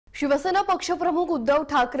शिवसेना पक्षप्रमुख उद्धव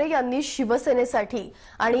ठाकरे यांनी शिवसेनेसाठी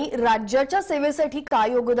आणि राज्याच्या सेवेसाठी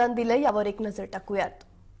काय योगदान दिले यावर एक नजर टाकूयात।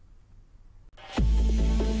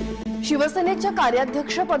 शिवसेनेच्या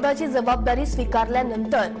कार्याध्यक्ष पदाची जबाबदारी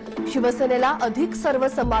स्वीकारल्यानंतर शिवसेनेला अधिक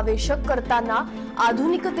सर्वसमावेशक करताना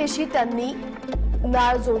आधुनिकतेशी त्यांनी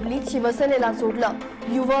नाळ जोडली, शिवसेनेला जोडलं।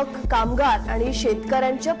 युवक, कामगार आणि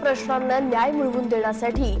शेतकऱ्यांच्या प्रश्नांना न्याय मिळवून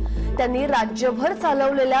देण्यासाठी त्यांनी राज्यभर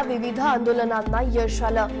चालवलेल्या विविध आंदोलनांना यश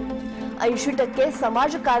आलं। 80%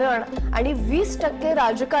 समाजकारण आणि 20%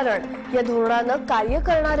 राजकारण या धोरणानं कार्य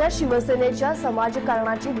करणाऱ्या शिवसेनेच्या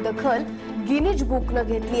समाजकारणाची दखल गिनीज बुकनं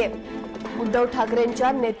घेतलीये। उद्धव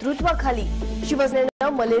ठाकरेंच्या नेतृत्वाखाली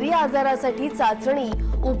शिवसेनेनं मलेरिया आजारासाठी चाचणी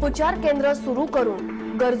उपचार केंद्र सुरू करून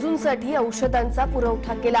गरजूंसाठी औषधांचा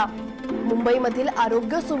पुरवठा केला। मुंबईमधील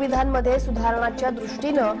आरोग्य सुविधांमध्ये सुधारणाच्या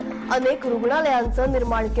दृष्टीनं अनेक रुग्णालयांचं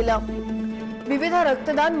निर्माण केलं। विविध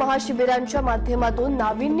रक्तदान महाशिबिरांच्या माध्यमातून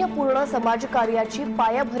नाविन्यपूर्ण समाजकार्याची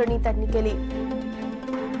पायाभरणी त्यांनी केली।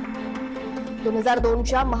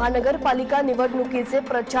 2002च्या महानगरपालिका निवडणुकीचे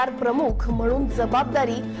प्रचार प्रमुख म्हणून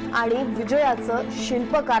जबाबदारी आणि विजयाचं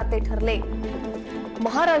शिल्पकार ते ठरले।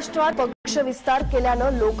 महाराष्ट्रात पक्ष विस्तार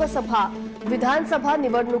केल्यानं लोकसभा, विधानसभा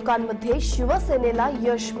निवडणुकांमध्ये शिवसेनेला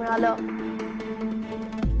यश मिळालं।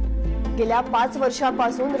 गेल्या 5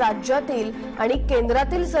 वर्षांपासून राज्यातील आणि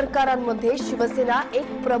केंद्रातील सरकारांमध्ये शिवसेना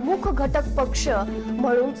एक प्रमुख घटक पक्ष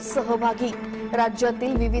म्हणून सहभागी।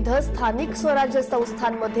 राज्यातील विविध स्थानिक स्वराज्य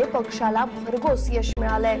संस्थांमध्ये पक्षाला भरघोस यश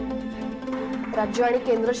मिळालंय। राज्य आणि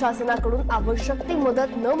केंद्र शासनाकडून आवश्यक ती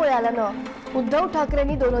मदत न मिळाल्यानं उद्धव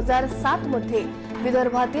ठाकरेंनी 2007 मध्ये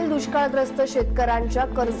विदर्भातील दुष्काळग्रस्त शेतकऱ्यांच्या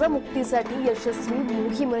कर्जमुक्तीसाठी यशस्वी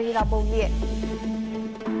मोहीमही राबवली आहे।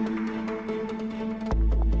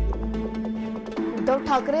 उद्धव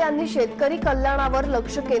ठाकरे यांनी शेतकरी कल्याणावर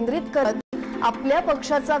लक्ष केंद्रित करत आपल्या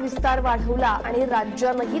पक्षाचा विस्तार वाढवला आणि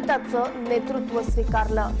राज्यानंही त्याचं नेतृत्व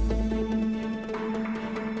स्वीकारलं।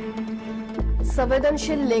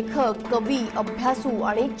 संवेदनशील लेखक, कवी, अभ्यासू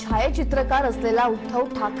आणि छायाचित्रकार असलेला उद्धव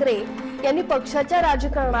ठाकरे यांनी पक्षाच्या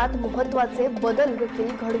राजकारणात महत्त्वाचे बदल देखील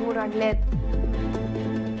घडवून आणले आहेत।